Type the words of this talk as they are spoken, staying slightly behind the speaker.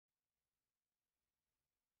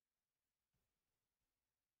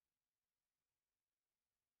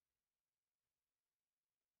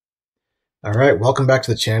All right, welcome back to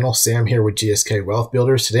the channel. Sam here with GSK Wealth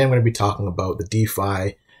Builders. Today I'm going to be talking about the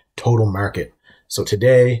DeFi total market. So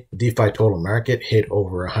today, the DeFi total market hit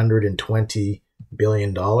over $120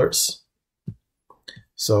 billion.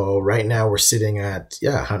 So right now we're sitting at,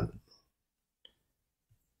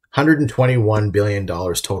 $121 billion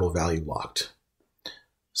total value locked.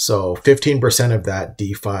 So 15% of that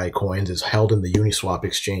DeFi coins is held in the Uniswap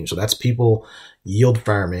exchange. So that's people yield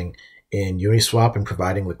farming in Uniswap and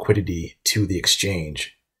providing liquidity to the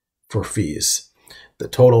exchange for fees. The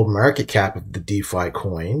total market cap of the DeFi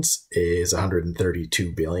coins is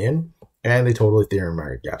 132 billion, and the total Ethereum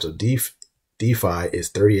market cap. So DeFi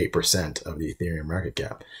is 38% of the Ethereum market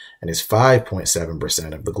cap and is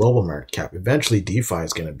 5.7% of the global market cap. Eventually, DeFi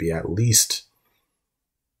is going to be at least,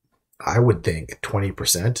 I would think,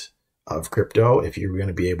 20% of crypto. If you're going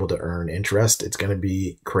to be able to earn interest, it's going to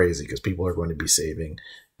be crazy because people are going to be saving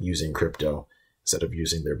using crypto instead of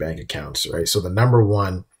using their bank accounts, right? So the number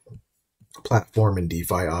one platform in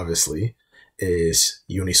DeFi, obviously, is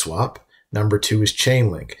Uniswap. Number two is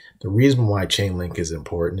Chainlink. The reason why Chainlink is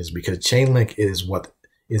important is because Chainlink is what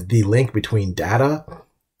is the link between data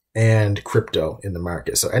and crypto in the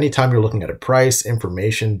market. So anytime you're looking at a price,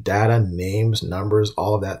 information, data, names, numbers,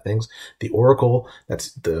 all of that things, the oracle,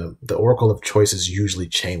 that's the oracle of choice is usually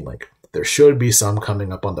Chainlink. There should be some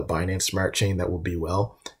coming up on the Binance Smart Chain that will be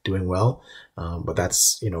doing well, but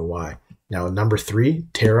that's why. Now number three,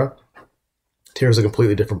 Terra. Terra is a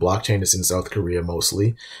completely different blockchain. It's in South Korea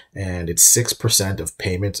mostly, and it's 6% of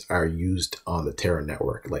payments are used on the Terra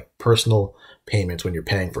network, like personal payments when you're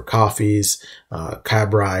paying for coffees,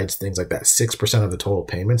 cab rides, things like that. 6% of the total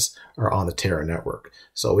payments are on the Terra network.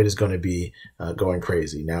 So it is going to be going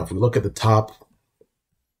crazy. Now, if we look at the top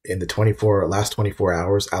in the last 24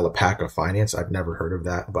 hours, Alpaca Finance, I've never heard of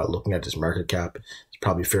that, but looking at this market cap, it's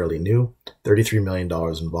probably fairly new. $33 million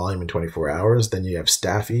in volume in 24 hours. Then you have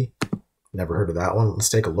Staffy. Never heard of that one. Let's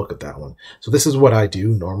take a look at that one. So this is what I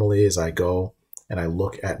do normally is I go and I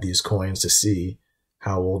look at these coins to see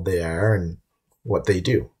how old they are and what they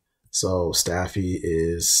do. So Staffy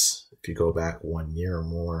is, if you go back 1 year or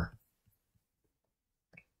more,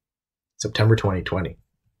 September 2020.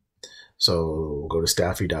 So we'll go to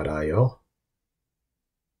staffy.io.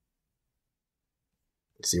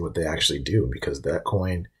 See what they actually do, because that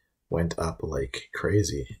coin went up like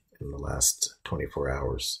crazy in the last 24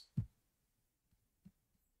 hours.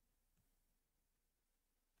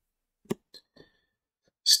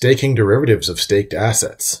 Staking derivatives of staked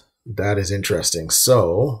assets. That is interesting.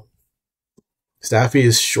 So Staffy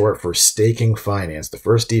is short for staking finance, the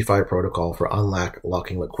first DeFi protocol for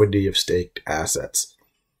unlocking liquidity of staked assets.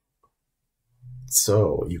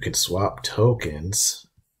 So you can swap tokens.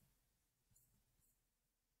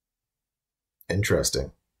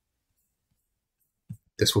 Interesting.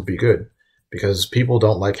 This would be good because people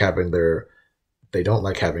don't like having their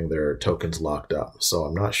tokens locked up. So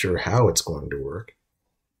I'm not sure how it's going to work.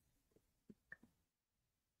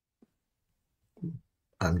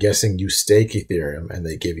 I'm guessing you stake Ethereum and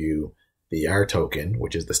they give you the R token,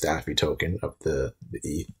 which is the Staffy token of the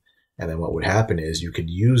ETH. And then what would happen is you could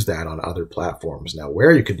use that on other platforms. Now,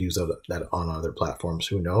 where you could use that on other platforms,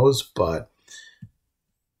 who knows? But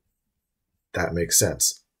that makes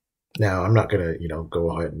sense. Now, I'm not going to, go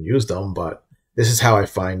ahead and use them, but this is how I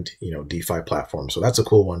find, DeFi platforms. So that's a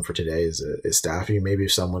cool one for today is Staffy. Maybe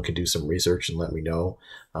if someone could do some research and let me know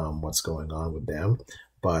what's going on with them.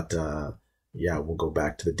 But yeah, we'll go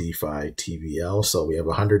back to the DeFi TVL. So we have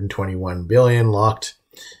 121 billion locked.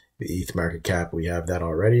 The ETH market cap, we have that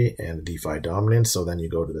already, and the DeFi dominance. So then you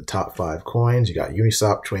go to the top 5 coins. You got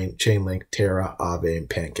Uniswap, Chainlink, Terra, Aave, and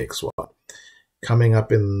PancakeSwap. Coming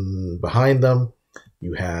up in behind them,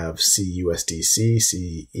 you have CUSDC,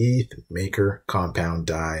 CETH, Maker, Compound,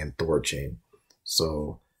 DAI, and Thorchain.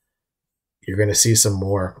 So you're going to see some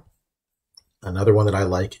more. Another one that I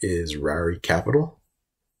like is Rari Capital.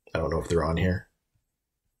 I don't know if they're on here.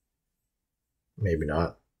 Maybe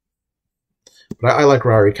not. But I like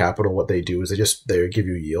Rari Capital. What they do is they give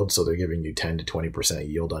you yield. So they're giving you 10 to 20%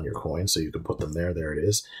 yield on your coins. So you can put them there. There it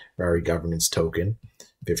is. Rari Governance Token,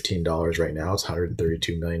 $15 right now. It's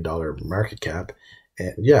 $132 million market cap.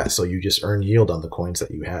 And yeah, so you just earn yield on the coins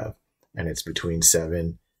that you have. And it's between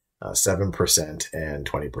 7% and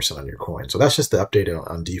 20% on your coin. So that's just the update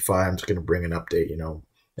on DeFi. I'm just going to bring an update,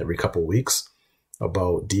 every couple of weeks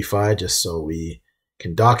about DeFi, just so we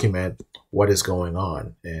can document what is going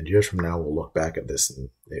on. And years from now, we'll look back at this and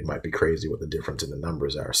it might be crazy what the difference in the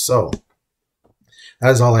numbers are. So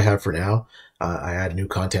that is all I have for now. I add new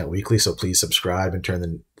content weekly, so please subscribe and turn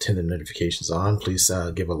the notifications on. Please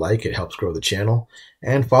give a like. It helps grow the channel.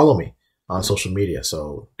 And follow me on social media.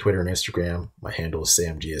 So Twitter and Instagram, my handle is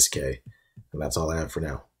SamGSK. And that's all I have for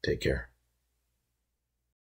now. Take care.